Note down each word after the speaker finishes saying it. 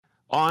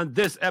On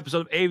this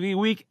episode of AV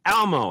Week,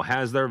 Almo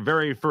has their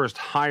very first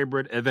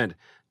hybrid event,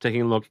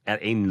 taking a look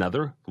at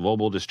another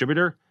global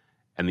distributor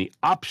and the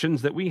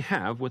options that we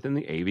have within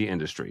the AV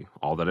industry.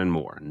 All that and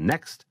more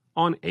next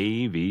on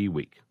AV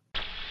Week.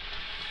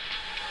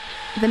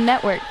 The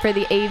network for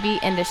the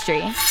AV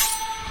industry.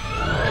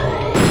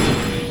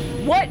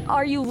 What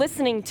are you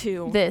listening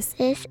to? This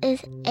is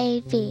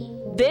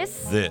AV.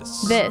 This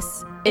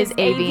is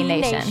AV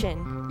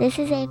Nation. This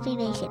is AV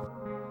Nation.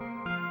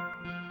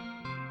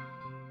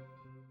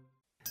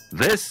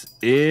 This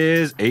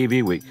is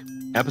AV Week,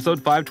 episode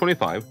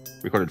 525,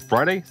 recorded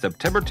Friday,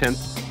 September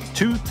 10th,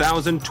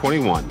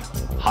 2021.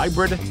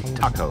 Hybrid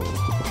Taco.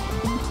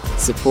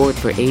 Support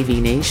for AV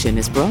Nation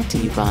is brought to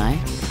you by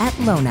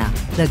Atlona,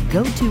 the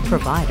go-to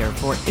provider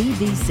for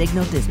AV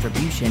signal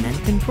distribution and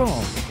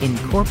control in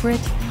corporate,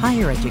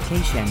 higher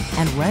education,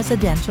 and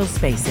residential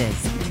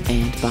spaces.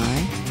 And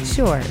by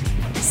Sure,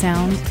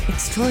 sound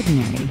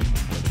extraordinary.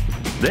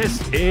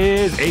 This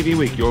is AV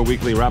Week, your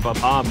weekly wrap-up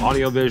of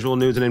audiovisual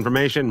news and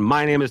information.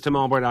 My name is Tim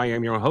Albright. I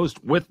am your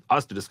host. With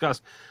us to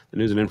discuss the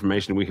news and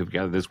information we have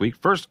gathered this week.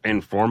 First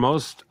and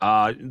foremost,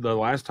 the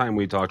last time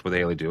we talked with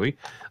Haley Dewey,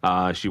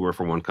 she worked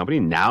for one company.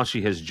 Now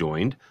she has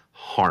joined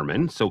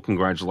Harman. So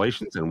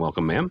congratulations and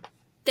welcome, ma'am.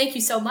 Thank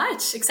you so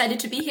much. Excited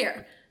to be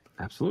here.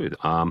 Absolutely.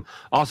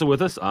 Also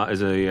with us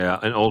is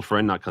an old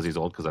friend, not because he's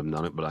old, because I've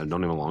known it, but I've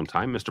known him a long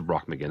time, Mr.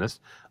 Brock McGinnis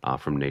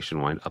from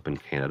Nationwide up in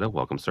Canada.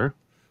 Welcome, sir.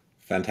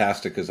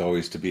 Fantastic as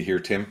always to be here,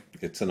 Tim.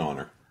 It's an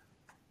honor.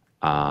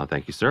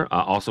 Thank you, sir.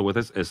 Also with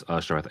us is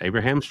Sharath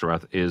Abraham.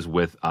 Sharath is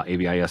with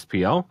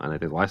AVISPL, and I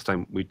think the last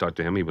time we talked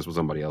to him, he was with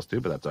somebody else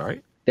too, but that's all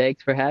right.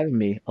 Thanks for having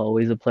me.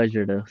 Always a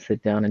pleasure to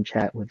sit down and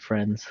chat with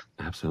friends.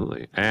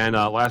 Absolutely. And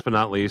last but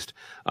not least,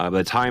 by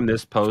the time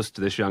this posts,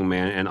 this young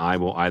man and I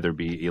will either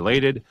be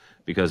elated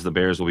because the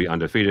Bears will be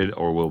undefeated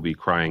or we'll be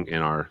crying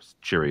in our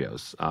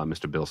Cheerios.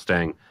 Mr. Bill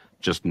Stang,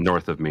 just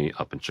north of me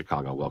up in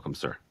Chicago. Welcome,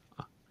 sir.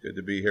 Good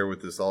to be here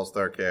with this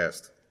all-star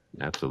cast.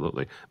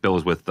 Absolutely. Bill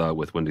is with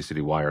Windy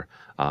City Wire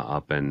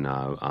up in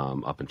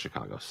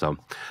Chicago. So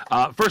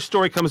first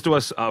story comes to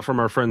us from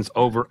our friends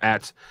over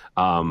at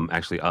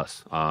AV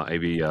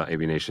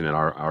Nation at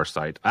our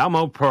site.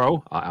 Almo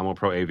Pro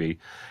AV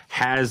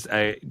has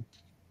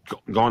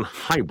gone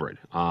hybrid.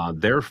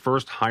 Their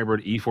first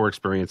hybrid E4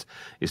 experience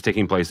is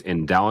taking place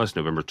in Dallas,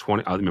 November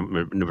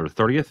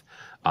 30th,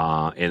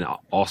 and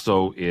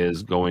also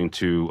is going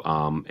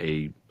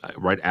to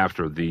right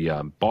after the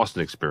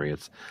Boston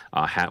experience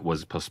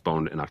was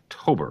postponed in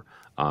October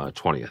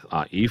 20th.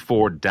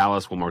 E4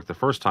 Dallas will mark the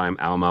first time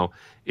Almo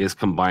is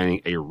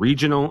combining a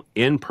regional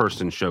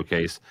in-person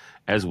showcase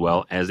as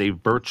well as a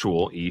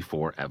virtual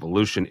E4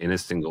 evolution in a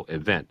single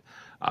event.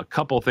 A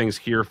couple things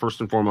here. First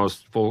and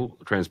foremost, full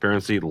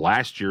transparency.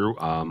 Last year,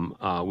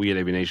 we at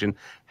AV Nation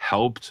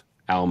helped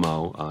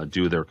Almo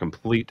do their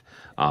complete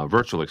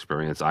virtual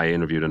experience. I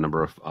interviewed a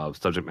number of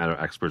subject matter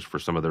experts for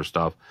some of their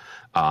stuff.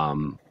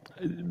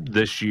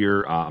 This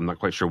year, I'm not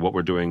quite sure what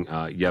we're doing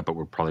yet, but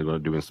we're probably going to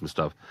be doing some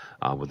stuff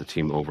with the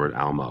team over at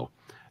Almo.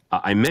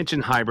 I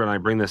mentioned hybrid, and I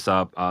bring this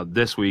up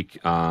this week.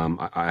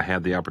 I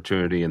had the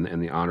opportunity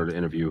and the honor to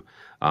interview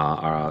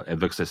our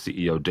AVWeek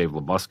CEO Dave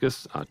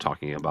Labuscus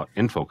talking about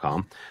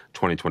Infocom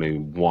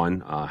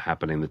 2021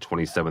 happening the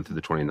 27th through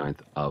the 29th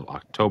of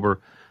October.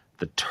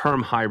 The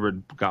term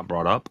hybrid got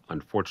brought up.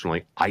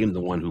 Unfortunately, I am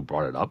the one who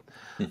brought it up.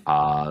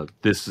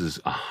 This is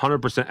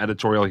 100%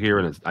 editorial here,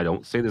 and I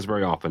don't say this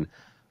very often.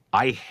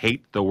 I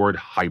hate the word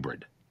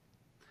hybrid.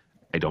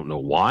 I don't know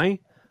why.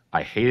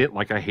 I hate it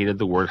like I hated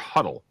the word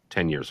huddle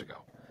 10 years ago.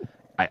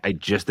 I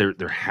just,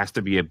 there has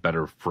to be a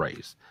better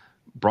phrase.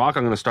 Brock,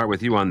 I'm going to start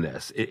with you on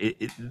this.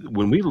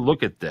 When we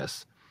look at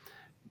this,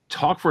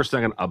 talk for a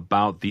second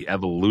about the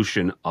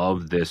evolution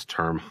of this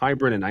term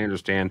hybrid. And I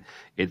understand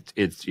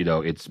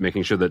it's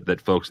making sure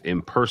that folks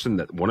in person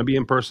that want to be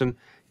in person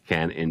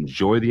can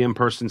enjoy the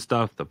in-person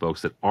stuff. The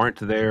folks that aren't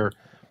there,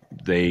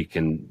 they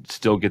can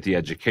still get the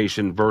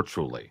education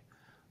virtually.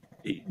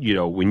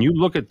 When you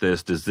look at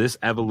this, does this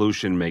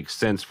evolution make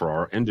sense for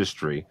our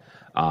industry,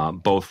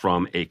 both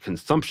from a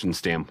consumption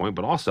standpoint,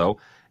 but also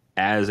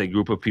as a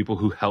group of people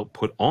who help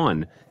put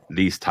on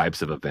these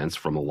types of events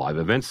from a live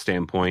event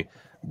standpoint?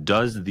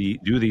 Do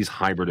these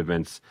hybrid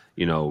events,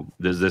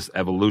 does this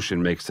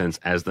evolution make sense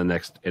as the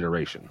next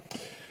iteration?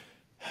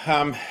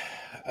 I'm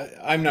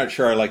not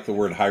sure I like the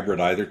word hybrid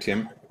either,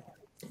 Tim,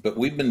 but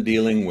we've been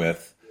dealing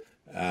with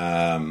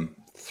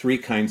three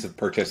kinds of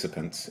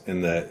participants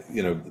in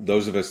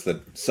those of us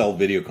that sell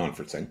video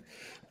conferencing.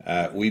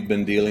 We've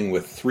been dealing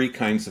with three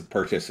kinds of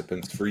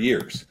participants for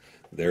years.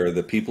 There are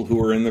the people who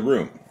are in the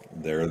room.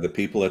 There are the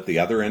people at the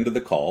other end of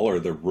the call, or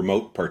the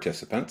remote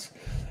participants.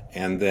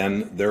 And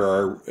then there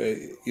are,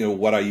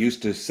 what I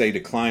used to say to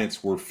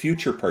clients were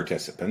future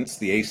participants,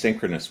 the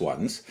asynchronous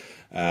ones,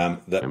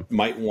 that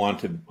might want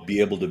to be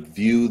able to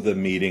view the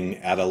meeting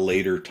at a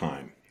later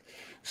time.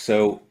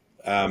 So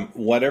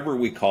whatever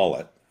we call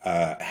it,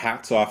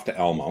 hats off to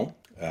Almo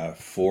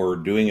for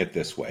doing it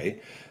this way.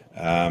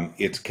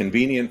 It's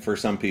convenient for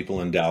some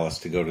people in Dallas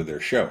to go to their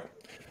show.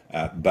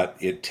 But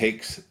it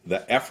takes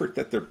the effort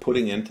that they're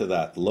putting into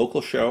that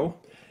local show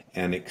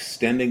and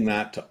extending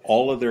that to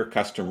all of their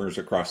customers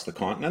across the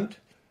continent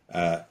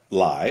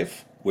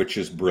live, which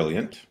is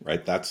brilliant,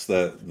 right? That's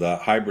the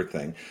hybrid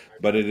thing.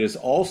 But it is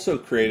also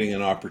creating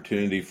an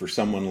opportunity for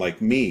someone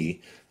like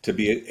me to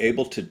be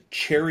able to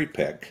cherry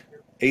pick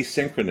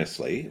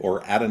asynchronously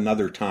or at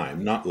another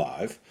time, not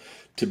live,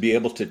 to be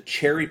able to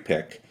cherry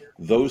pick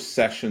those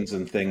sessions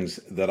and things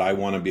that I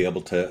want to be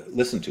able to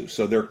listen to.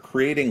 So they're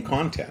creating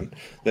content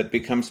that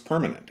becomes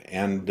permanent,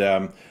 and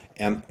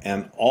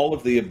all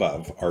of the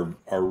above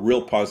are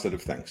real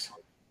positive things.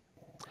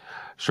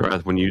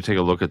 Sharath, when you take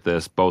a look at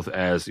this, both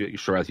as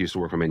Sharath used to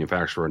work for a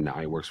manufacturer and now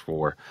he works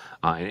for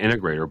an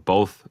integrator,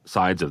 both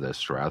sides of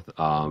this, Sharath,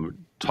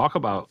 talk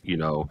about,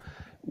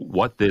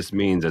 what this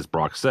means. As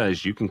Brock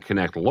says, you can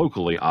connect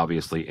locally,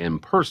 obviously in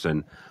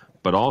person,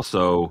 but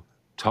also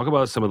talk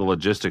about some of the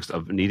logistics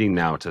of needing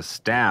now to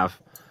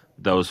staff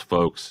those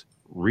folks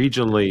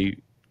regionally,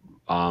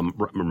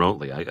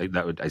 remotely.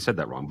 I said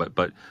that wrong,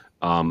 but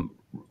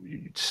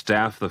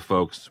staff the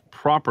folks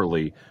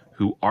properly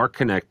who are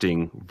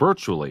connecting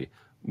virtually.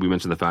 We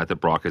mentioned the fact that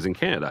Brock is in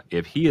Canada.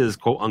 If he is,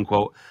 quote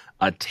unquote,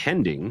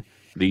 attending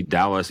the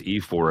Dallas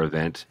E4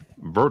 event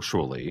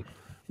virtually,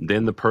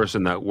 then the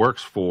person that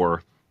works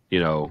for,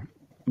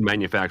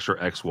 manufacturer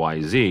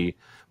XYZ,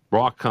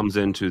 Brock comes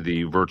into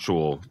the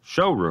virtual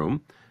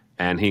showroom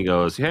and he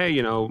goes, "Hey,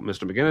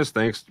 Mr. McGinnis,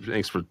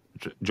 thanks for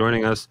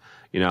joining us.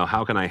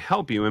 How can I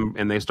help you?"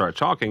 And they start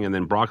talking, and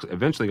then Brock's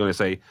eventually going to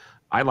say,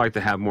 "I'd like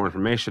to have more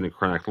information to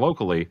connect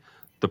locally."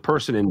 The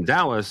person in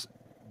Dallas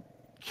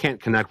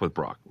can't connect with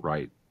Brock,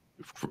 right,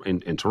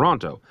 in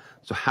Toronto.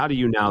 So how do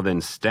you now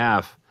then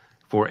staff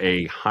for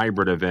a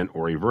hybrid event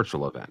or a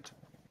virtual event?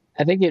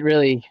 I think it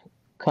really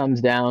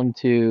comes down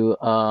to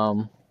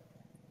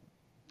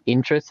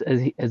interest,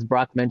 as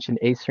Brock mentioned,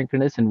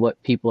 asynchronous and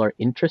what people are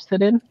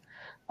interested in.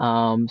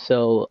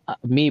 So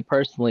me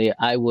personally,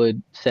 I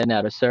would send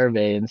out a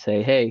survey and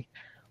say, hey,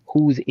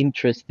 who's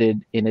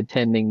interested in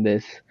attending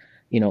this,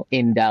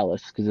 in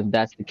Dallas? Because if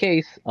that's the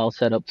case, I'll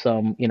set up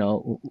some,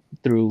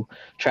 through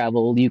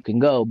travel, you can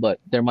go, but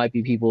there might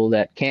be people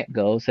that can't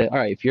go. Say, all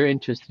right, if you're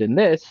interested in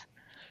this,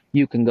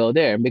 you can go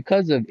there. And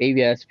because of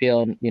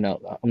AVSPL,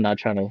 I'm not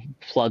trying to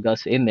plug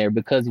us in there,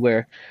 because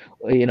we're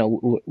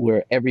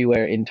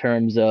everywhere in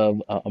terms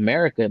of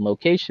America and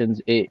locations.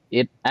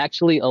 It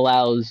actually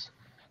allows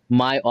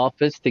my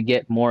office to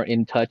get more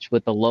in touch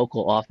with the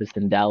local office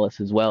in Dallas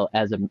as well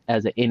as an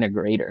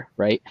integrator,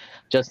 right?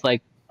 Just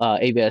like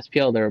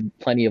AVSPL, there are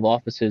plenty of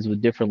offices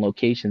with different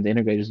locations,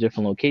 integrators,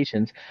 different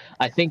locations.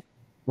 I think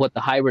what the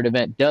hybrid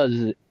event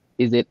does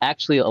is it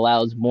actually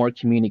allows more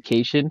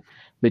communication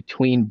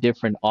between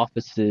different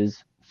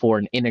offices for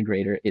an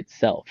integrator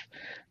itself.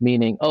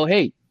 Meaning, oh,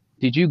 hey,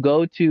 did you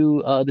go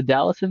to the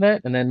Dallas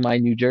event? And then my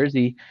New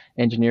Jersey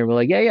engineer will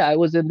like, yeah, I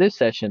was in this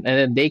session. And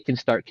then they can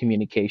start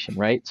communication,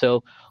 right?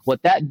 So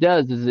what that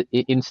does is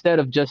instead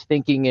of just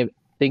thinking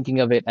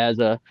of it as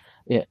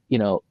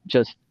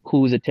just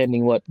who's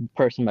attending what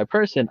person by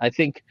person, I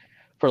think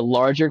for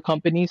larger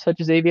companies such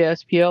as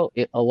AVSPL,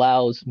 it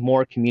allows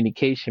more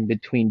communication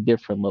between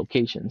different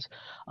locations.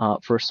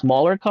 For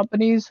smaller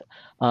companies,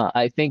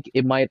 I think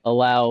it might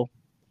allow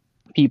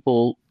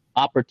people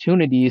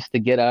opportunities to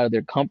get out of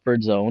their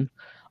comfort zone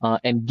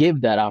and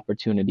give that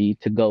opportunity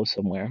to go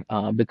somewhere.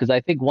 Because I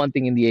think one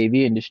thing in the AV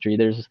industry,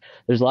 there's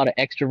a lot of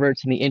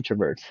extroverts and the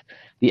introverts.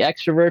 The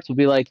extroverts will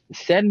be like,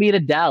 send me to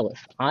Dallas.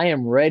 I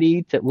am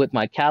ready to with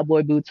my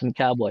cowboy boots and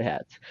cowboy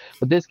hats.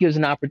 But this gives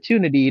an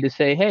opportunity to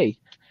say, hey,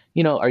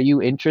 are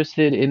you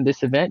interested in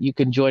this event? You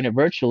can join it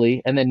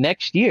virtually. And then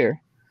next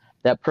year,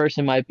 that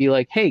person might be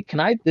like, hey, can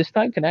I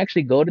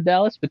actually go to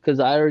Dallas? Because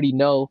I already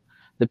know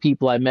the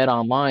people I met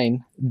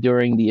online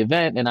during the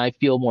event, and I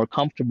feel more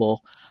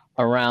comfortable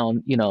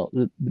around,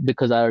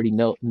 because I already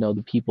know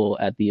the people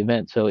at the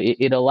event. So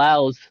it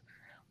allows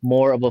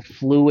more of a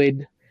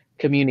fluid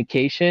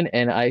communication.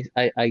 And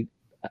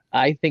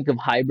I think of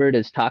hybrid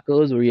as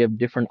tacos, where you have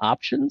different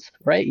options,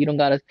 right? You don't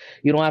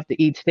have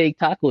to eat steak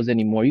tacos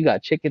anymore. You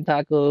got chicken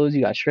tacos,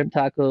 you got shrimp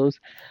tacos.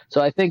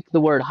 So I think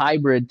the word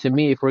hybrid, to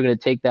me, if we're going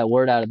to take that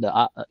word out of the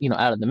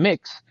out of the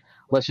mix,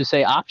 let's just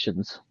say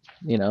options.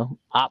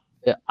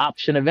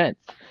 Option event.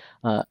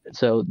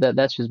 So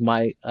that's just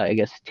my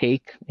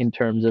take in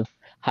terms of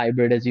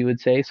hybrid, as you would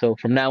say. So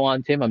from now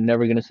on, Tim, I'm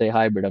never going to say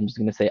hybrid. I'm just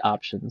going to say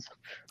options.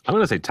 I'm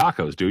going to say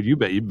tacos, dude. You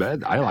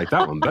bet. I like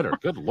that one better.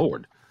 Good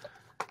Lord.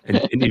 And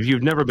if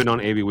you've never been on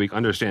AVWeek,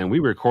 understand we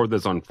record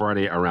this on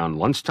Friday around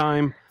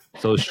lunchtime.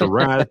 So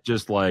Sharath,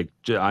 just like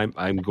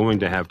I'm going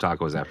to have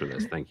tacos after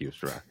this. Thank you,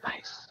 Sharath.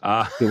 Nice.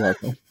 You're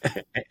welcome.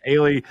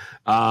 Ailey,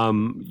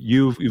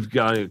 you've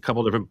got a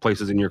couple different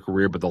places in your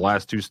career, but the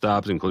last two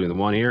stops, including the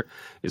one here,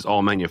 is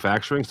all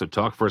manufacturing. So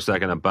talk for a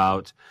second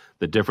about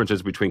the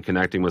differences between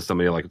connecting with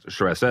somebody, like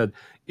Sharath said,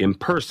 in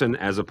person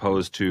as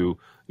opposed to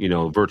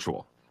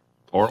virtual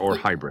or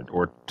hybrid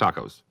or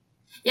tacos.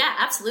 Yeah,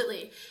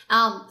 absolutely.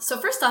 So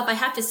first off, I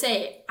have to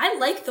say, I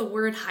like the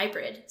word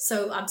hybrid.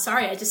 So I'm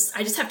sorry, I just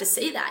have to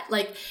say that.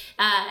 Like,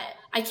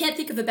 I can't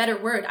think of a better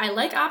word. I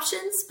like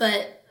options,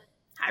 but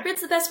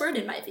hybrid's the best word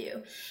in my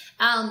view.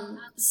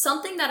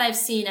 Something that I've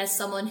seen as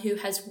someone who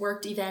has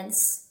worked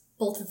events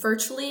both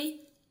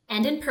virtually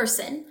and in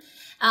person,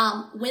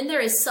 when there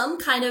is some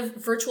kind of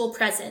virtual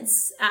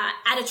presence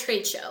at a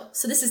trade show.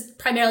 So this is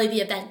primarily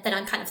the event that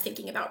I'm kind of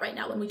thinking about right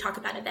now when we talk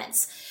about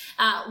events.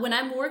 When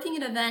I'm working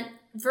an event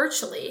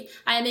virtually,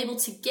 I am able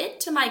to get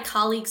to my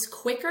colleagues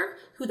quicker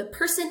who the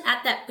person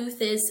at that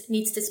booth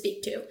needs to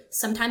speak to.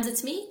 Sometimes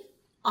it's me.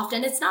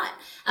 Often it's not.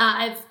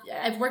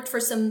 I've worked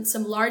for some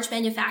large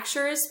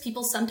manufacturers.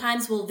 People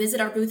sometimes will visit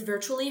our booth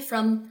virtually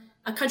from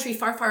a country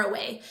far, far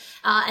away.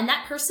 And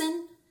that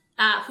person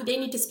who they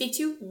need to speak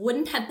to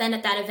wouldn't have been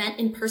at that event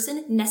in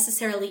person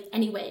necessarily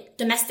anyway,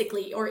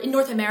 domestically, or in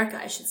North America,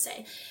 I should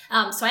say.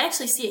 So I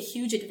actually see a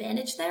huge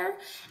advantage there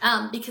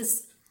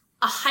because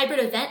a hybrid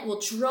event will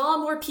draw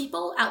more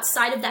people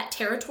outside of that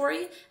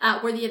territory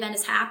where the event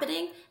is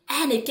happening.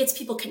 And it gets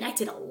people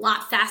connected a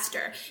lot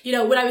faster. You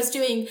know, when I was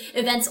doing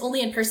events only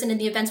in person and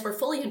the events were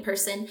fully in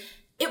person,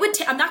 it would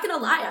I'm not going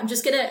to lie. I'm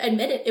just going to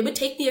admit it. It would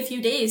take me a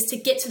few days to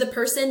get to the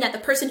person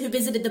who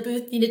visited the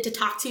booth needed to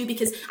talk to,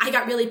 because I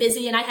got really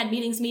busy and I had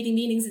meetings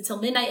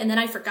until midnight, and then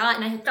I forgot,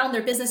 and I had found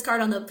their business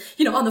card on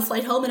the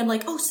flight home, and I'm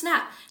like, oh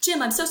snap,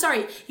 Jim, I'm so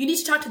sorry. You need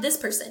to talk to this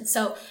person.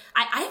 So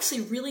I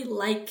actually really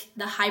like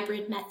the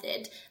hybrid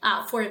method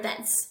for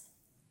events.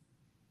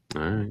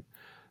 All right.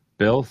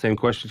 Bill, same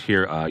question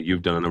here.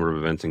 You've done a number of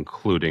events,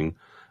 including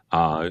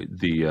our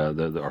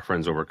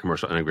friends over at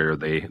Commercial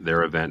Integrator.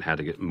 Their event had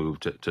to get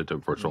moved to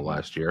virtual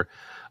last year.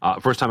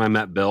 First time I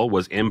met Bill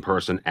was in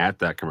person at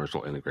that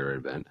Commercial Integrator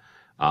event.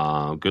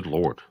 Good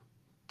Lord,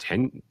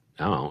 8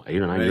 or 9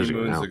 Many years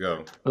moons ago.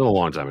 ago. A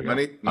long time ago.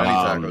 Many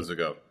tacos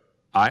ago.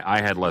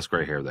 I had less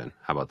gray hair then.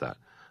 How about that?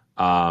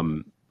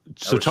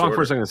 So talk shorter.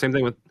 for a second. Same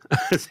thing with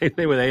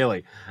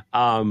Ailey.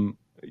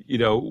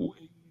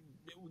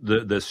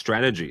 The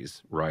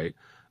strategies, right,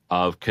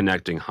 of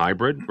connecting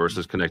hybrid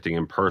versus connecting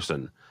in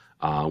person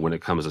when it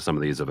comes to some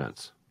of these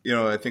events.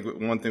 I think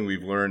one thing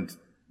we've learned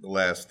the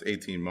last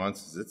 18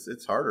 months is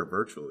it's harder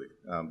virtually.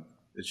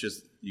 It's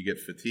just you get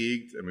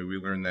fatigued. I mean, we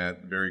learned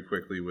that very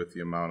quickly with the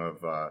amount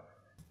of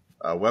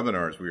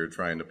webinars we were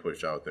trying to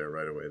push out there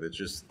right away.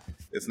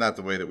 It's not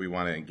the way that we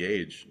want to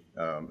engage,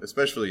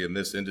 especially in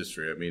this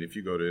industry. I mean, if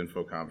you go to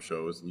Infocom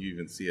shows and you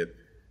even see it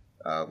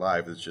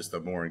live, it's just a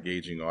more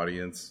engaging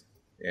audience.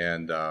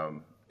 And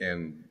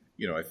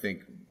I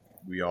think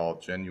we all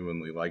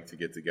genuinely like to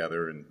get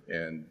together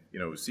and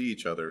see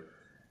each other.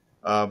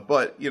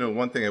 But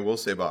one thing I will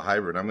say about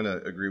hybrid, I'm going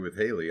to agree with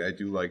Haley. I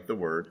do like the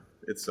word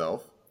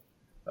itself.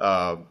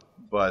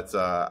 But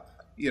I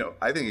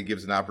think it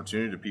gives an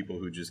opportunity to people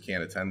who just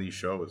can't attend these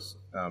shows.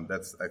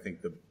 That's, I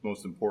think, the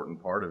most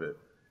important part of it.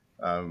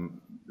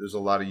 There's a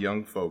lot of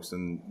young folks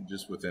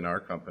just within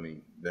our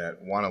company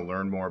that want to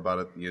learn more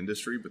about the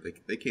industry, but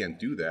they can't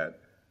do that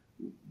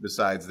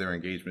besides their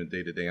engagement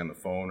day to day on the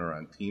phone or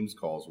on Teams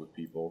calls with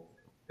people.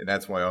 And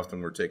that's why often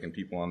we're taking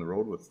people on the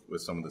road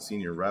with some of the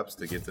senior reps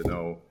to get to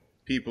know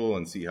people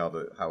and see how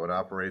it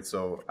operates.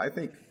 So I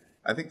think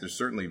there's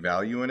certainly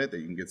value in it that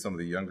you can get some of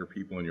the younger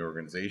people in your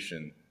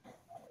organization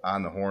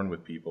on the horn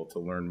with people to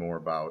learn more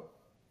about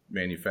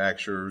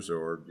manufacturers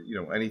or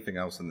anything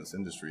else in this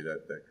industry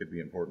that could be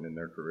important in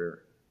their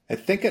career. I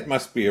think it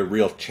must be a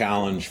real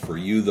challenge for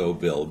you though,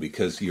 Bill,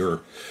 because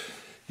your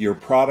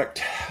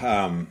product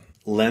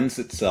lends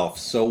itself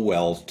so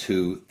well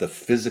to the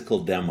physical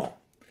demo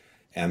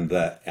and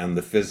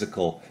the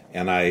physical,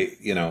 and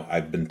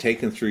I've been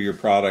taken through your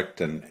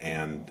product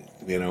and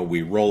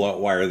we roll out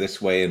wire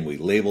this way and we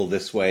label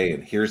this way,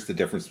 and here's the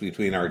difference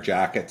between our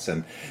jackets,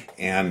 and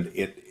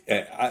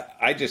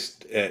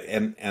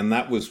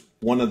that was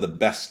one of the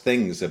best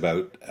things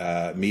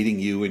about meeting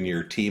you and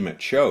your team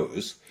at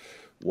shows,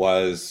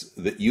 was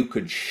that you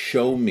could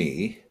show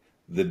me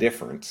the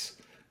difference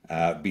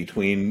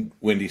between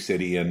Windy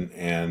City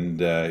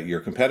and your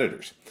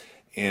competitors,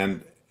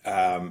 and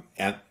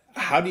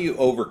how do you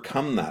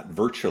overcome that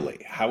virtually?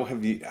 How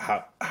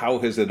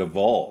has it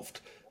evolved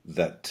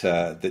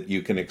that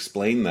you can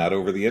explain that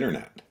over the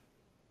internet?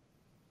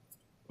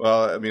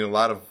 Well, I mean, a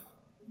lot of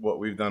what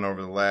we've done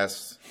over the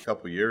last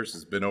couple of years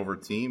has been over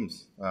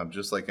Teams,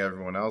 just like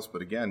everyone else.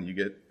 But again,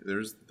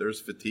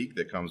 there's fatigue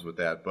that comes with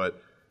that. But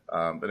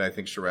I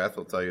think Sharath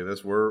will tell you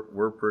this: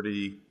 we're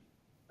pretty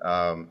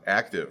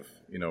active.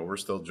 We're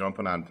still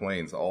jumping on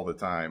planes all the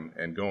time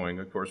and going.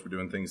 Of course, we're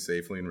doing things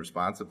safely and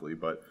responsibly,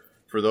 but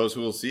for those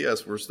who will see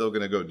us, we're still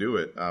going to go do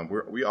it.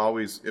 We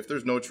always, if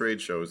there's no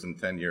trade shows in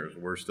 10 years,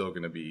 we're still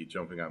going to be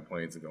jumping on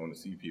planes and going to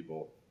see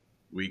people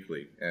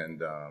weekly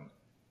and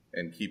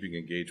keeping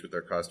engaged with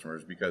our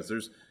customers, because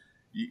there's,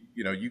 you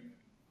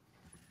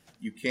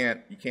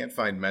can't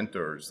find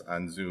mentors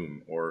on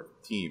Zoom or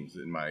Teams,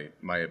 in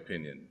my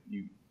opinion.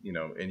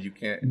 And you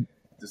can't,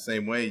 the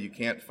same way you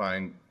can't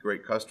find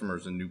great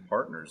customers and new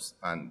partners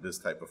on this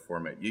type of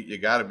format. You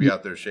got to be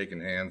out there shaking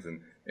hands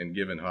and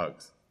giving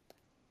hugs.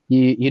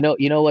 You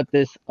know what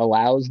this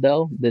allows,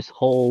 though? This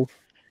whole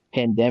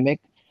pandemic,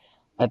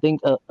 I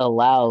think,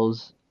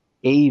 allows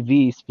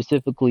AV,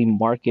 specifically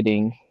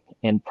marketing,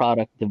 and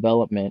product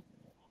development,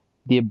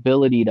 the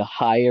ability to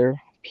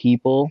hire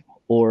people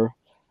or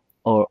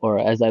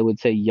as I would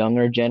say,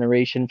 younger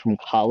generation from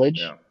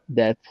college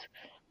that's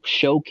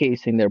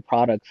showcasing their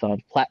products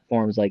on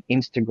platforms like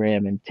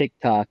Instagram and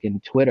TikTok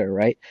and Twitter,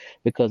 right?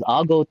 Because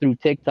I'll go through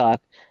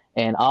TikTok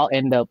and I'll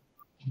end up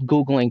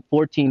Googling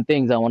 14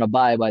 things I want to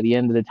buy by the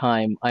end of the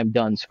time I'm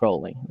done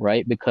scrolling,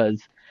 right?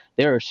 Because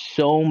there are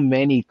so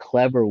many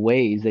clever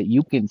ways that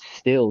you can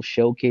still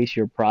showcase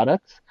your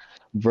products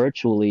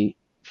virtually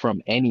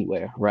from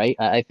anywhere, right?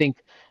 I think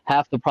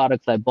half the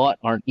products I bought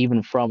aren't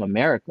even from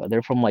America.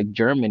 They're from like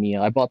Germany.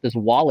 I bought this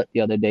wallet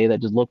the other day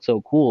that just looked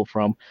so cool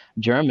from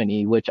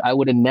Germany, which I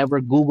would have never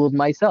Googled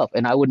myself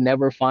and I would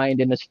never find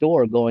in a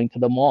store going to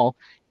the mall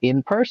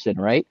in person,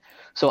 right?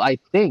 So I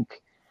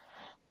think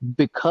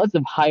because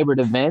of hybrid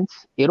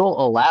events,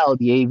 it'll allow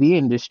the AV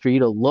industry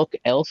to look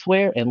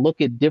elsewhere and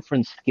look at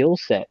different skill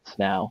sets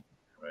now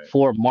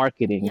for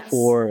marketing,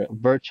 for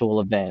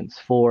virtual events,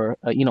 for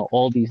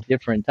all these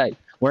different types.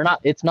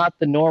 It's not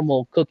the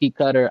normal cookie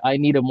cutter. I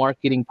need a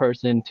marketing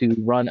person to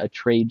run a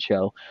trade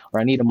show, or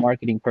I need a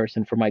marketing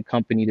person for my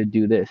company to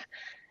do this.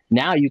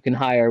 Now you can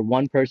hire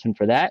one person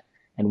for that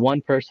and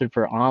one person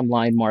for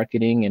online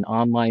marketing and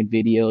online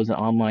videos and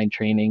online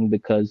training.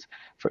 Because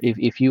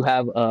if you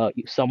have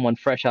someone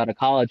fresh out of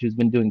college who's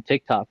been doing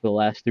TikTok for the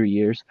last 3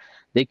 years,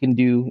 they can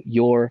do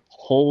your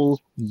whole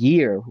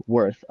year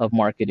worth of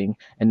marketing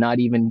and not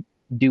even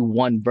do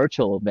one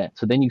virtual event.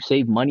 So then you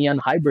save money on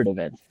hybrid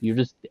events. You're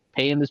just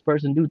paying this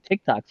person to do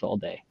TikToks all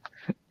day.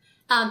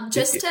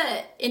 Just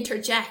to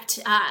interject,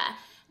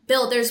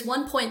 Bill, there's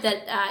one point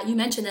that you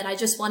mentioned that I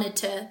just wanted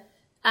to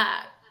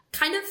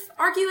kind of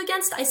argue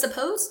against, I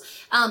suppose,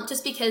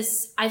 just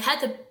because I've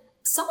had the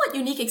somewhat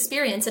unique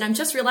experience, and I'm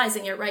just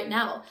realizing it right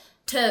now,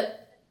 to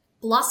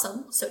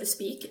blossom, so to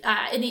speak,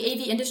 in the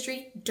AV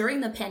industry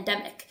during the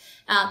pandemic.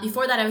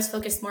 Before that, I was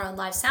focused more on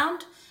live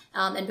sound,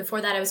 and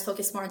before that, I was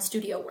focused more on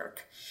studio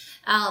work.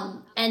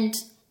 And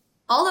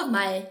all of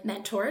my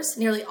mentors,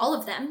 nearly all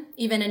of them,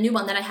 even a new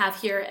one that I have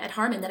here at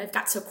Harman that I've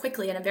got so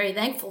quickly and I'm very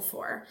thankful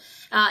for,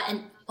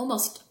 and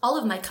almost all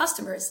of my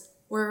customers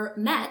were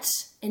met,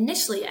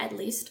 initially at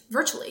least,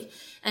 virtually.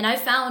 And I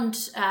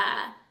found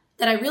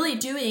that I really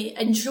do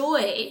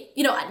enjoy,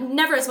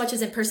 never as much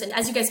as in person.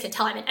 As you guys can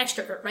tell, I'm an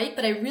extrovert, right?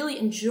 But I really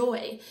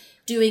enjoy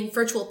doing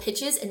virtual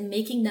pitches and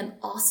making them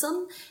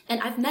awesome.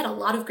 And I've met a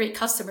lot of great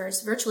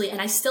customers virtually,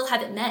 and I still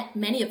haven't met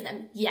many of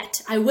them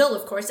yet. I will,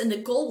 of course, and the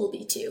goal will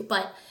be to.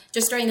 But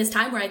just during this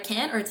time where I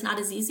can't, or it's not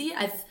as easy,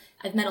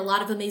 I've met a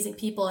lot of amazing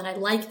people, and I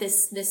like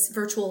this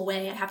virtual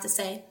way, I have to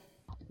say.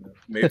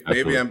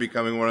 Maybe I'm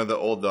becoming one of the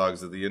old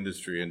dogs of the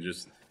industry, and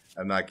just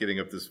I'm not getting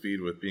up to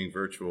speed with being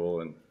virtual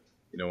and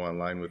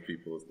online with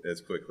people as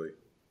quickly.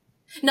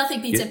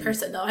 Nothing beats in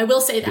person, though. I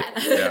will say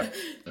that.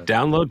 Yeah.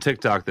 Download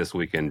TikTok this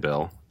weekend,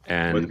 Bill.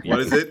 And what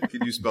is it?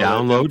 Can you spell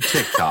download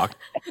TikTok?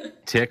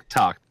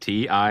 TikTok,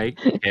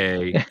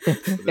 T-I-K.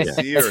 With a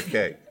C or a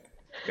K?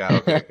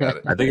 Got it.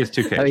 I think it's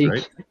 2 Ks,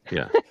 right?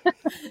 Yeah.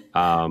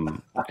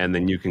 And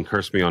then you can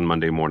curse me on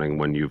Monday morning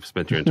when you've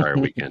spent your entire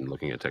weekend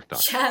looking at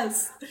TikTok.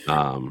 Yes.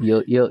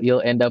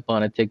 You'll end up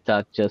on a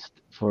TikTok just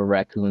for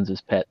raccoons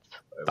as pets.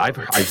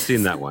 I've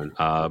seen that one.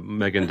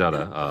 Megan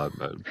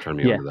Dutta turned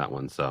me on to that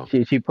one. So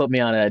she put me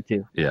on that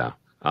too. Yeah.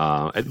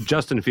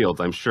 Justin Fields,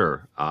 I'm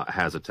sure,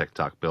 has a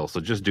TikTok, Bill. So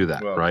just do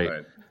that,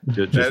 right?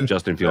 Just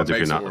Justin Fields, if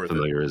you're not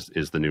familiar,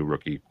 is the new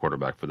rookie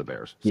quarterback for the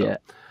Bears. So, yeah.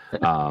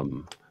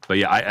 But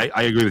yeah,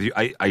 I agree with you.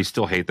 I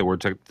still hate the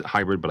word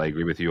hybrid, but I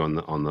agree with you on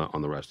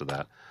the rest of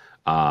that.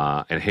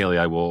 And Haley,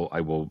 I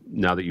will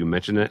now that you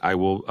mention it, I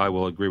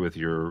will agree with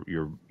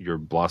your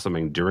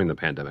blossoming during the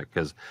pandemic,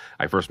 because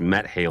I first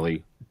met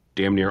Haley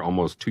damn near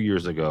almost 2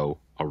 years ago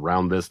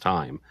around this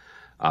time.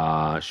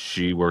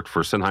 She worked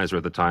for Sennheiser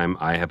at the time.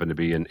 I happened to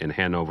be in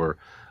Hanover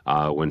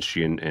when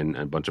she and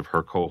a bunch of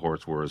her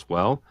cohorts were as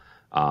well.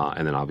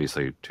 And then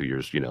obviously 2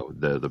 years,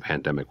 the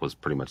pandemic was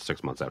pretty much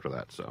 6 months after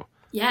that. So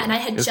yeah, and I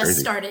had just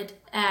started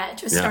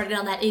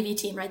on that AV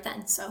team right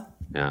then. So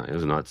yeah, it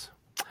was nuts.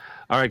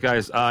 All right,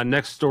 guys.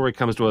 Next story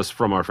comes to us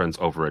from our friends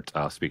over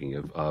at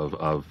speaking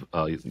of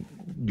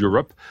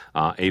Europe,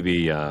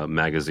 AV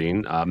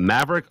Magazine.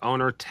 Maverick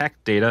owner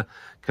Tech Data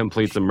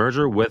completes a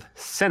merger with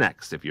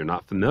SYNNEX. If you're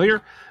not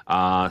familiar,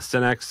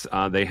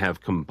 SYNNEX, they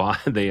have combined.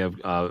 They have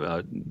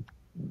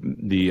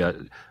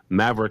the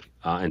Maverick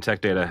and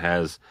Tech Data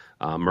has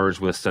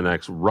merged with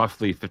SYNNEX,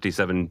 roughly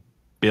 $57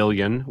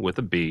 billion with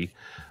a B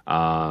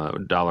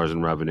dollars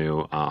in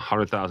revenue,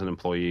 100,000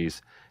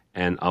 employees,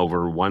 and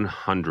over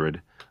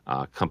 100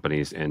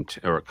 companies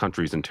or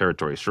countries and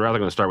territories. So rather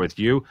going to start with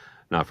you,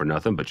 not for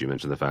nothing, but you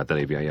mentioned the fact that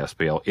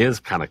AVI-SPL is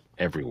kind of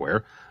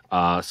everywhere.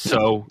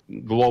 So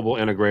global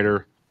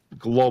integrator,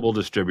 global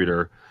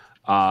distributor.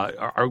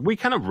 Are we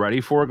kind of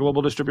ready for a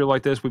global distributor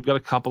like this? We've got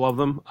a couple of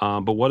them,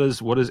 but what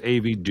does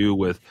AV do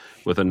with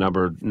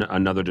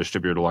another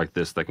distributor like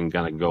this that can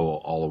kind of go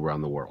all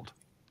around the world?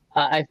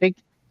 I think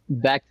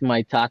back to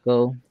my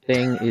taco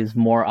thing is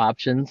more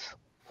options.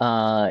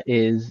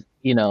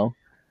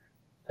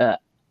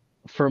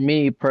 For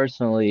me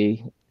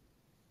personally,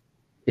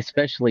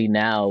 especially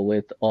now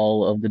with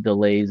all of the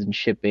delays in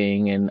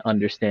shipping and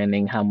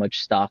understanding how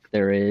much stock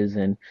there is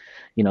and,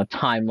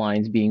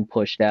 timelines being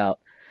pushed out.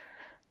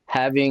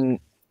 Having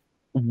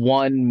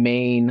one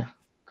main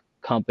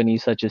company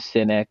such as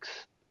SYNNEX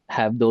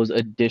have those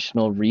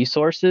additional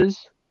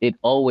resources, it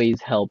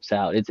always helps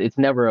out. It's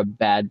never a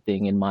bad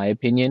thing in my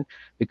opinion,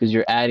 because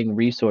you're adding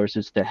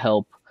resources to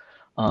help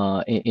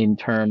in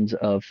terms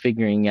of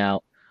figuring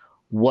out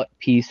what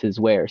piece is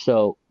where.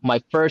 So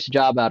my first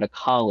job out of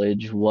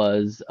college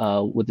was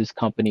with this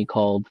company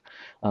called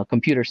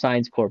Computer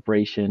Science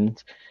Corporation,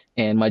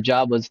 and my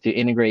job was to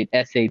integrate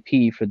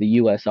SAP for the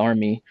U.S.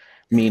 Army.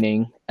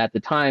 Meaning, at the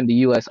time,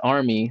 the U.S.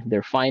 Army,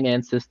 their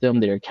finance system,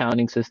 their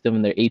accounting system,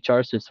 and their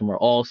HR system were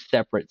all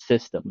separate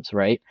systems,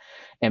 right?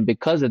 And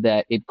because of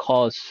that, it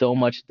caused so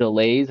much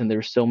delays, and there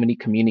were so many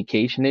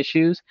communication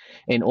issues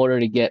in order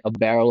to get a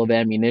barrel of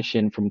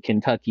ammunition from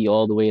Kentucky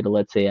all the way to,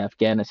 let's say,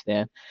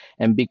 Afghanistan.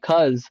 And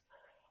because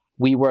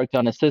we worked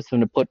on a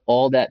system to put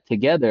all that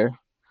together,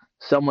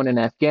 someone in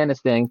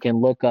Afghanistan can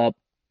look up,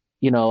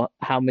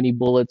 how many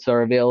bullets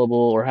are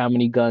available or how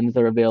many guns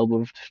are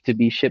available to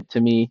be shipped to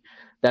me.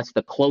 That's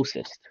the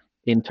closest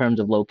in terms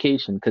of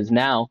location. Because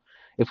now,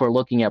 if we're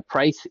looking at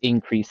price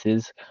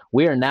increases,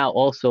 we are now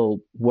also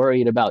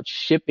worried about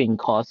shipping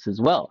costs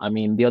as well. I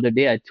mean, the other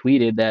day I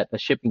tweeted that a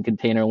shipping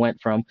container went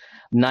from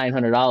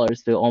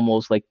 $900 to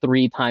almost like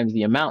 3 times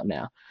the amount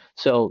now.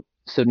 So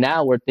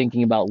now we're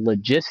thinking about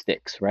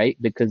logistics, right?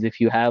 Because if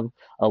you have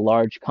a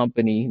large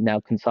company now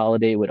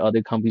consolidate with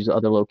other companies,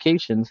 other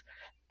locations,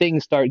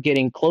 things start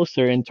getting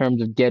closer in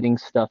terms of getting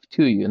stuff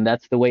to you. And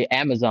that's the way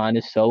Amazon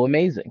is so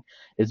amazing,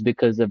 is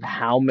because of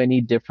how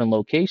many different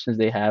locations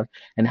they have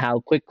and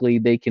how quickly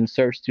they can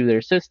search through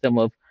their system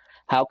of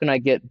how can I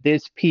get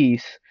this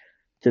piece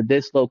to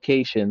this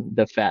location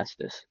the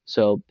fastest.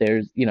 So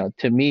there's,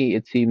 to me,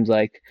 it seems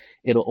like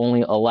it'll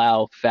only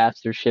allow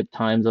faster ship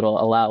times.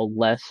 It'll allow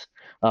less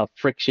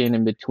friction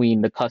in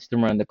between the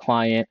customer and the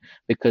client,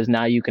 because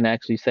now you can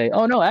actually say,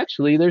 oh no,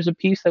 actually there's a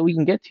piece that we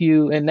can get to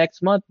you in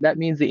next month. That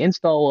means the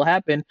install will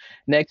happen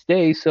next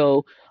day.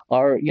 So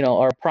our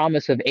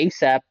promise of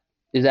ASAP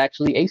is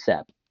actually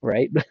ASAP,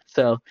 right?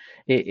 So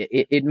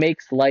it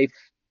makes life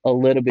a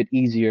little bit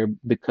easier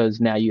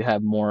because now you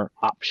have more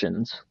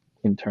options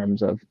in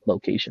terms of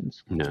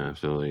locations. Yeah,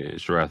 absolutely.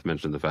 Sharath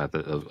mentioned the fact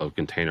that of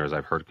containers.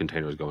 I've heard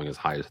containers going as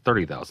high as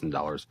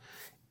 $30,000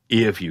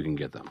 if you can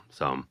get them.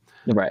 So,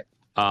 right.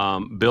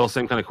 Bill,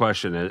 same kind of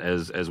question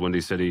as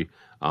Windy City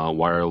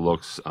Wire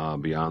looks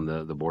beyond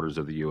the borders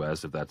of the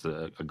U.S. If that's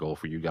a goal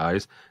for you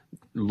guys,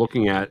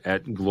 looking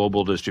at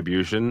global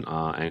distribution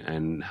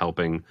and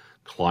helping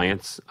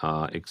clients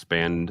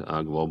expand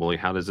globally.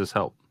 How does this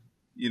help?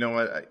 You know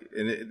what?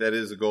 That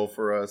is a goal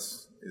for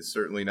us. It's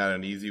certainly not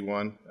an easy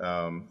one,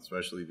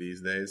 especially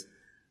these days.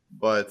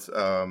 But,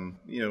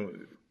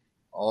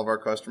 all of our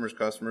customers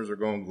are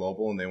going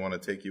global and they want to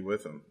take you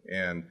with them.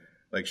 And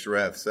like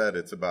Sharath said,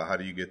 it's about how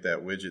do you get that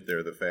widget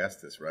there the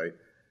fastest, right?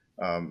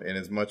 And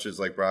as much as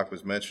like Brock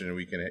was mentioning,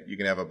 you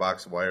can have a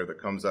box of wire that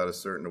comes out a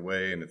certain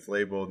way and it's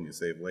labeled and you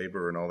save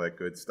labor and all that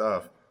good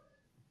stuff.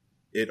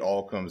 It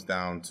all comes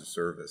down to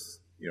service.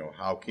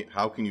 How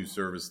can you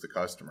service the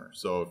customer?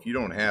 So if you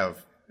don't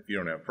have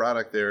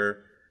product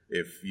there,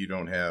 if you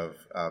don't have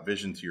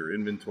vision to your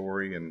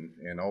inventory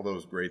and all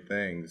those great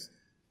things,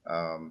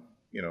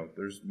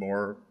 there's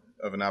more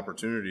of an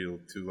opportunity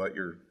to let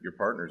your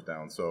partners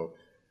down. So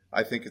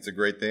I think it's a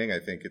great thing. I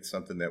think it's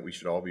something that we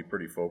should all be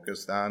pretty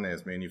focused on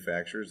as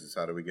manufacturers, is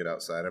how do we get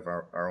outside of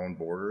our own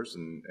borders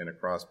and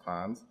across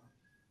ponds.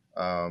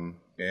 To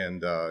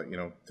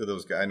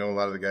those guys, I know a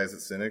lot of the guys at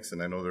SYNNEX,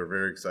 and I know they're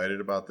very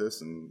excited about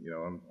this, and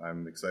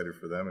I'm excited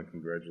for them and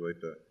congratulate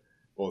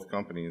both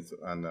companies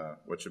on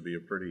what should be a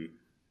pretty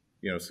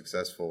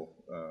successful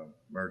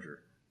merger.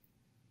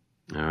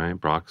 All right,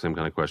 Brock, same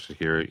kind of question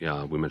here.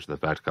 We mentioned the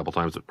fact a couple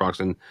times that Brock's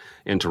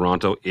in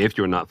Toronto. If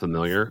you're not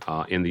familiar,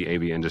 in the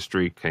AV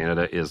industry,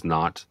 Canada is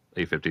not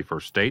a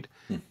 51st state.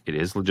 It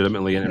is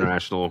legitimately an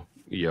international,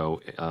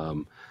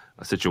 a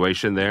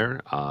situation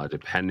there,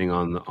 depending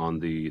on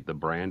the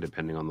brand,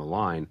 depending on the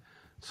line.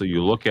 So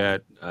you look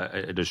at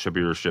a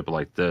distributorship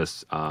like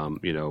this,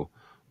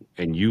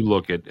 and you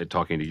look at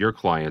talking to your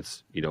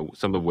clients,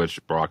 some of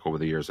which Brock over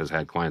the years has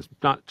had clients,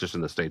 not just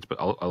in the States, but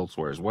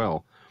elsewhere as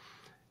well.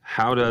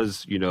 How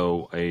does,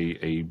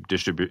 a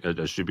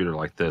distributor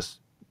like this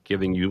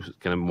giving you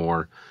kind of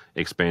more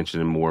expansion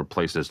and more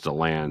places to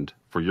land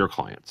for your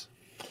clients?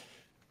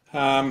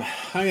 I'm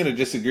going to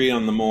disagree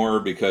on the more,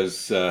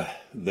 because the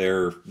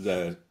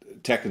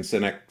Tech and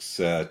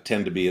SYNNEX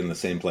tend to be in the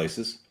same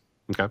places.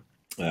 Okay.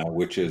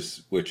 Which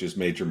is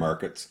major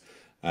markets.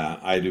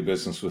 I do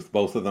business with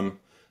both of them.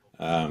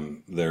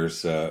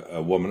 There's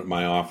a woman at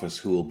my office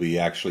who will be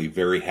actually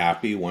very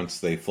happy once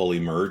they fully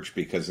merge,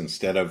 because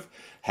instead of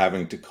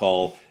having to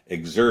call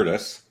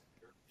Exertis,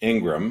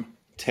 Ingram,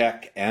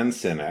 Tech, and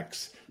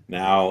SYNNEX,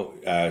 now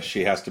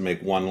she has to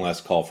make one less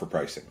call for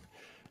pricing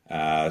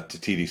to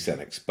TD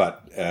SYNNEX,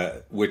 but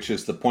which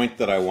is the point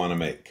that I want to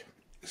make.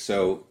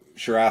 So,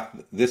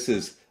 Sharath, this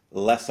is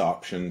less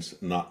options,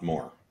 not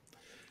more.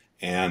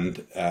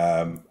 And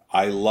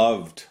I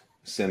loved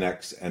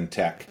SYNNEX and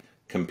Tech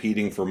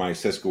competing for my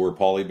Cisco or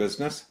Poly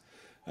business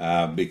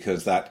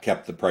because that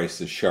kept the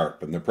prices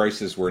sharp, and the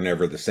prices were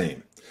never the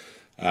same.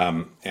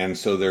 And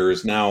so there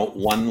is now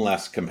one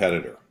less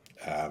competitor,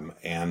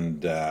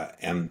 and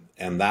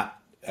that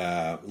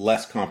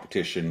less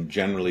competition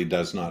generally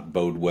does not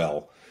bode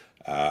well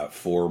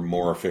for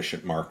more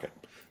efficient market.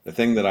 The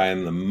thing that I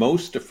am the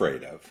most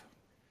afraid of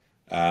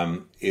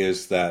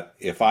is that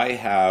if I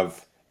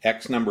have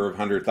X number of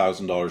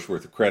 $100,000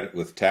 worth of credit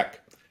with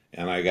Tech,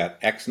 and I got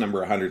X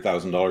number of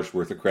 $100,000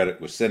 worth of credit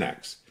with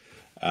SYNNEX,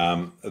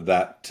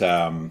 that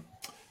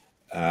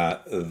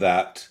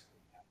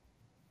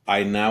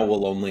I now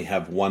will only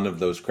have one of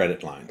those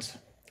credit lines.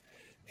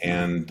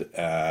 And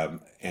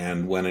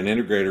when an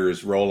integrator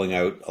is rolling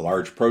out a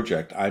large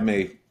project, I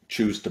may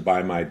choose to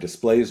buy my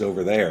displays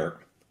over there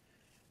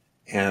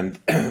and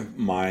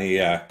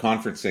my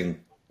conferencing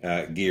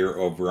gear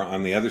over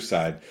on the other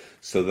side,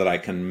 so that I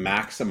can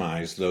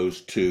maximize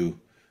those two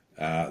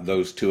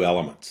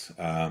elements.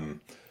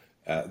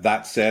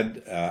 That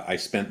said, I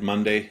spent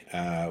Monday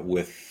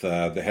with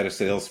the head of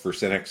sales for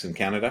SYNNEX in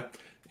Canada,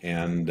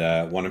 and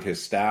one of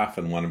his staff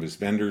and one of his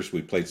vendors.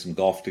 We played some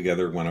golf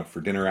together, went out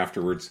for dinner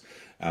afterwards.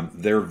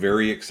 They're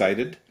very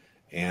excited,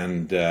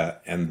 and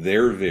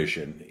their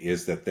vision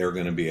is that they're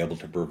going to be able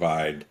to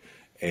provide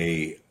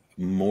a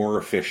more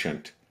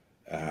efficient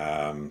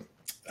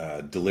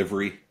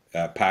delivery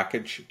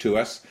package to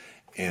us,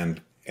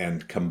 and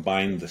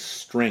combine the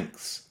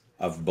strengths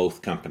of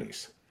both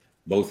companies,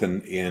 both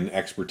in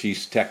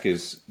expertise. Tech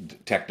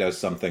does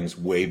some things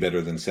way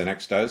better than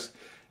SYNNEX does,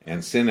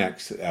 and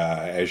SYNNEX,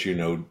 as you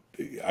know,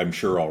 I'm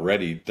sure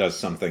already, does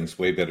some things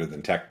way better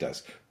than Tech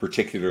does,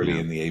 particularly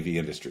in the AV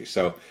industry.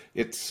 So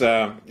it's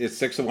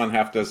 6 of one,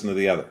 half dozen of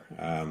the other.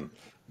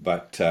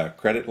 But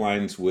credit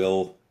lines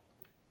will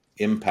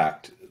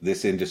impact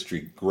this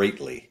industry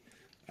greatly,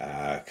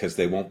 because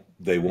they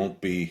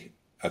won't be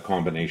a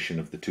combination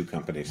of the two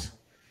companies.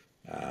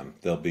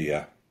 There'll be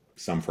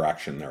some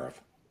fraction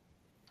thereof.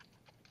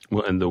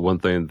 Well, and the one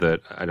thing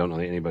that I don't know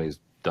that anybody's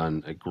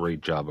done a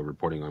great job of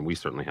reporting on, we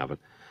certainly haven't,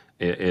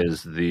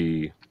 is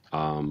the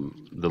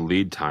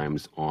lead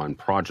times on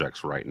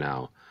projects right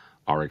now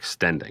are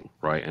extending,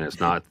 right? And it's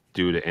not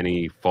due to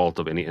any fault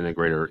of any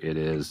integrator. It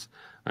is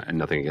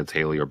nothing against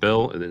Haley or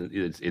Bill.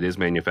 It is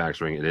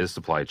manufacturing. It is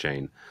supply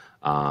chain.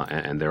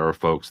 And there are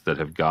folks that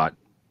have got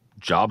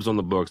jobs on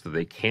the books that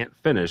they can't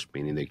finish,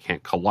 meaning they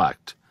can't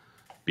collect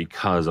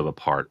because of a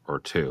part or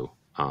two,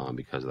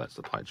 because of that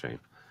supply chain.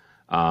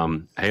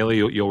 Haley,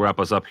 you'll wrap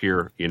us up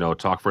here.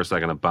 Talk for a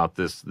second about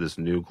this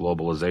new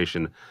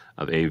globalization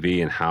of AV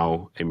and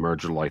how a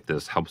merger like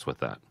this helps with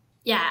that.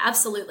 Yeah,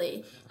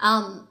 absolutely.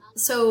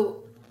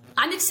 So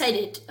I'm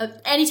excited.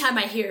 Anytime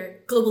I hear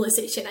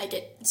globalization, I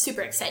get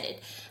super excited.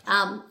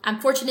 I'm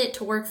fortunate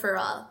to work for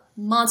a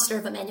monster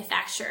of a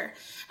manufacturer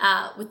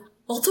with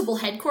multiple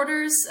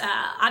headquarters,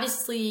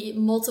 obviously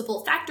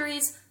multiple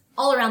factories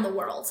all around the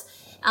world.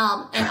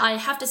 And I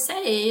have to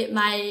say,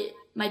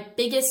 my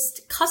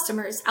biggest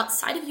customers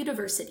outside of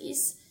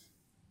universities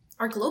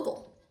are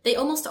global. They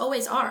almost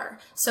always are.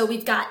 So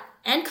we've got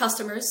end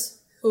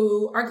customers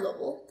who are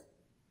global.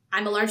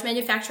 I'm a large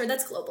manufacturer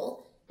that's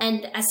global.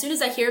 And as soon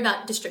as I hear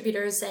about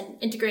distributors and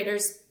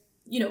integrators,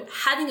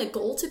 having a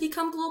goal to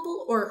become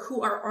global, or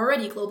who are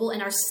already global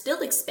and are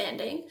still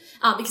expanding,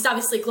 because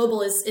obviously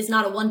global is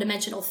not a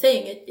one-dimensional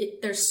thing.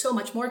 There's so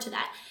much more to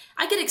that.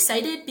 I get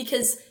excited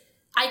because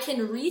I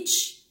can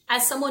reach,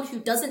 as someone who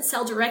doesn't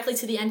sell directly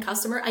to the end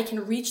customer, I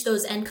can reach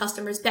those end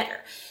customers better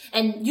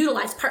and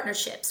utilize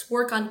partnerships,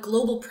 work on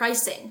global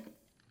pricing,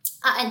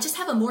 and just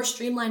have a more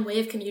streamlined way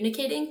of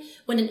communicating.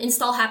 When an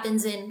install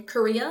happens in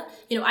Korea,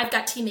 I've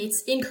got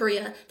teammates in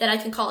Korea that I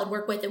can call and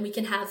work with, and we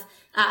can have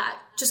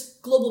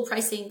just global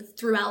pricing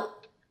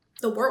throughout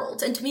the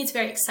world. And to me, it's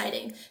very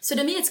exciting. So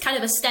to me, it's kind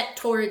of a step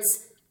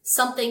towards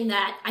something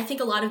that I think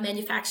a lot of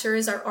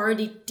manufacturers are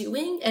already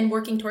doing and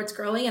working towards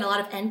growing, and a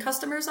lot of end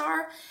customers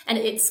are. And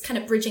it's kind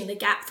of bridging the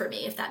gap for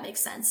me, if that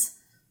makes sense.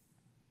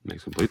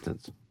 Makes complete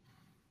sense.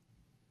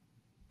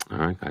 All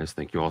right, guys,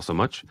 thank you all so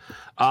much.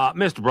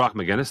 Mr. Brock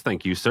McGinnis,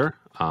 thank you, sir.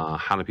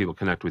 How do people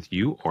connect with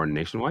you or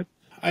Nationwide?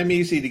 I'm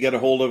easy to get a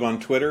hold of on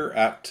Twitter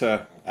at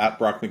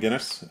Brock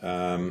McGinnis.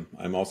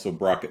 I'm also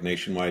Brock at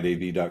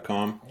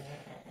nationwideav.com.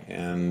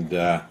 And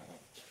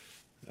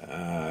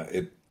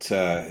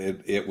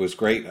it was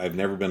great. I've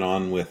never been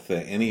on with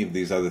any of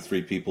these other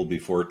three people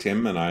before,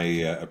 Tim, and I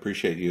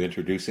appreciate you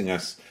introducing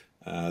us.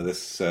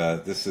 This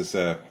is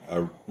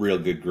a real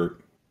good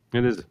group.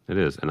 It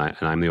is, and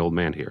I'm the old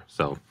man here,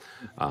 so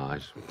I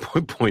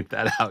just point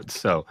that out.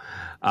 So,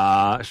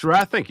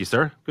 Sharath, thank you,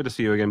 sir. Good to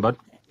see you again, bud.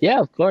 Yeah,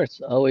 of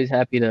course. Always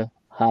happy to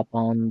hop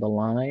on the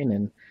line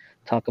and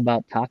talk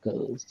about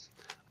tacos.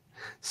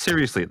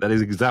 Seriously, that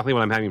is exactly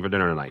what I'm having for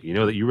dinner tonight.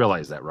 You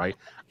realize that, right?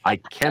 I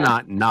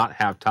cannot not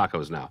have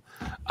tacos now.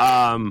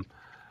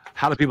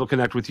 How do people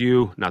connect with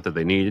you? Not that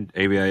they need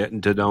AVI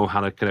to know how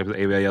to connect with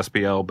AVI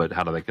SPL, but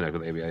how do they connect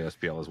with AVI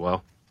SPL as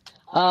well?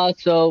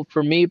 So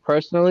for me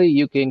personally,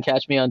 you can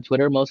catch me on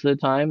Twitter most of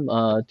the time,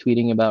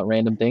 tweeting about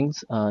random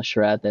things,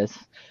 Sharath S.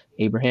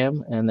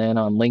 Abraham. And then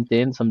on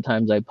LinkedIn,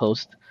 sometimes I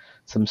post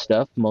some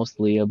stuff,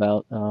 mostly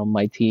about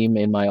my team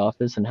in my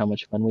office and how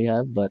much fun we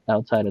have. But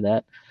outside of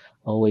that,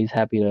 always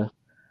happy to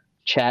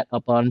chat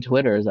up on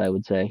Twitter, as I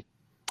would say.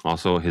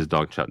 Also, his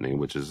dog Chutney,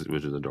 which is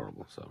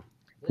adorable. So.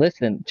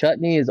 Listen,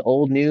 Chutney is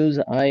old news.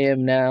 I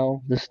am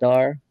now the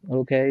star.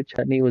 Okay,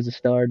 Chutney was a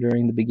star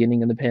during the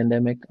beginning of the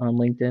pandemic on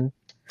LinkedIn.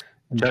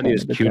 Chutney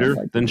is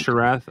cuter than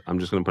Sharath. I'm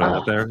just going to put it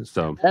out there.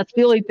 So that's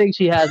the only thing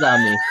she has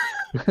on me.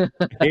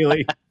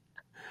 Haley,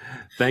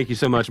 thank you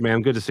so much,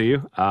 ma'am. Good to see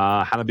you.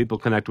 How do people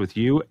connect with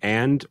you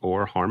and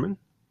or Harmon?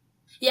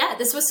 Yeah,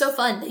 this was so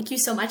fun. Thank you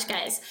so much,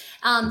 guys.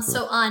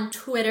 So on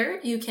Twitter,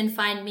 you can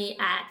find me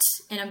at,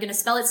 and I'm going to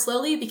spell it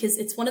slowly because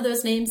it's one of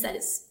those names that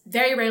is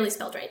very rarely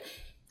spelled right,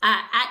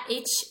 at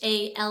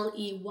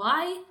HALEYTUOHY.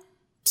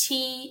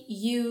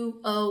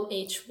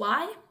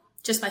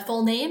 Just my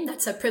full name.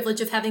 That's a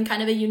privilege of having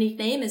kind of a unique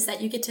name, is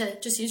that you get to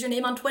just use your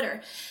name on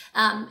Twitter.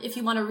 If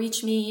you want to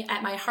reach me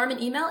at my Harmon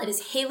email, it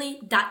is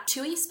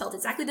haley.tui, spelled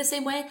exactly the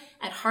same way,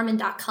 at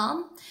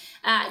harmon.com.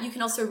 You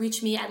can also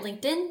reach me at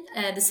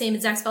LinkedIn, the same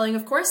exact spelling,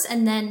 of course,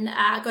 and then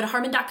go to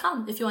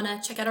harmon.com if you want to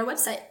check out our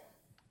website.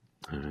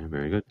 All right,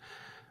 very good.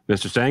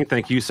 Mr. Stang,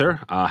 thank you, sir.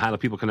 How do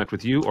people connect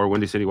with you or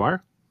Windy City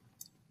Wire?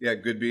 Yeah,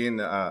 good being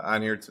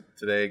on here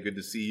today. Good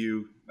to see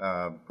you,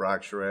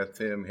 Brock, Sharath,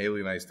 Tim,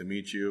 Haley, nice to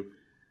meet you.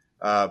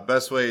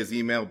 Best way is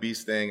email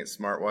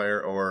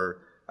bstang@smartwire,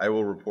 or I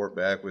will report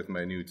back with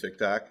my new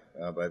TikTok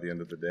by the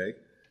end of the day.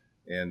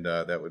 And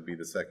that would be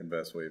the second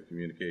best way of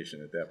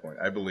communication at that point,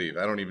 I believe.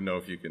 I don't even know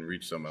if you can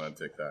reach someone on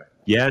TikTok.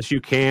 Yes, you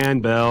can,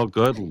 Bill.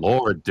 Good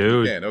Lord,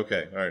 dude. You can.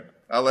 Okay. All right.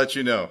 I'll let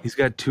you know. He's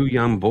got 2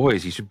 young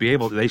boys. He should be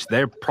able to.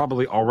 They're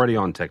probably already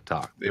on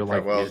TikTok. They're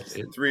like, well,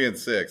 3 and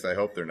 6. I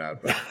hope they're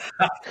not. But.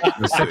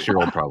 The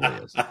 6-year-old probably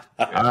is. Yeah,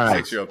 all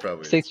right. 6-year-old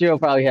probably is. 6-year-old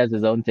probably has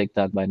his own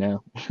TikTok by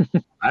now.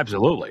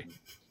 Absolutely.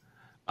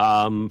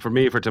 For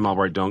me, for Tim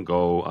Albright, don't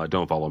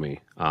follow me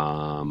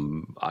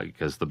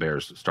because the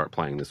Bears start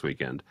playing this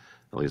weekend.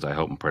 At least I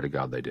hope and pray to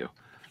God they do.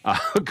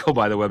 Go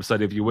by the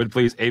website if you would,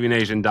 please,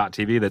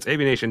 avnation.tv. That's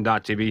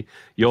avnation.tv.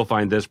 You'll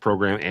find this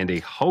program and a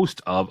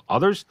host of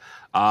others.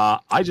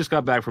 I just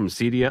got back from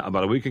CEDIA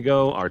about a week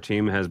ago. Our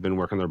team has been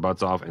working their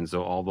butts off, and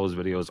so all those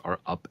videos are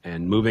up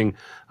and moving.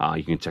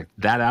 You can check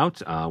that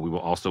out. I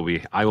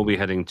will be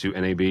heading to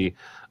NAB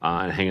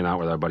and hanging out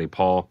with our buddy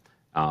Paul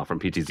from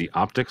PTZ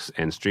Optics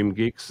and Stream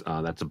Geeks.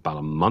 That's about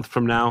a month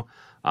from now.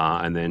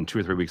 And then 2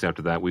 or 3 weeks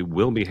after that, we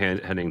will be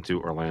heading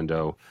to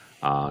Orlando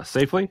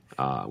safely.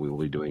 We will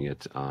be doing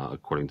it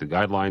according to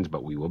guidelines,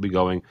 but we will be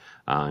going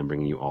and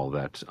bringing you all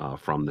that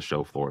from the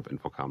show floor of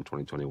InfoComm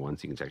 2021.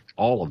 So you can check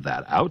all of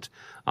that out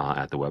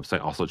at the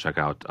website. Also check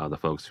out the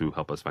folks who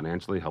help us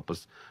financially, help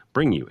us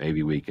bring you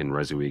AVWeek and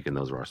ResiWeek, and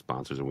those are our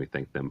sponsors, and we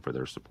thank them for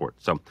their support.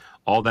 So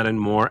all that and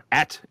more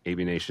at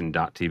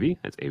avnation.tv.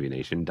 That's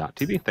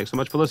avnation.tv. Thanks so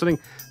much for listening.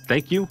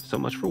 Thank you so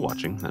much for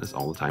watching. That is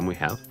all the time we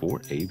have for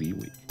AV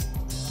Week.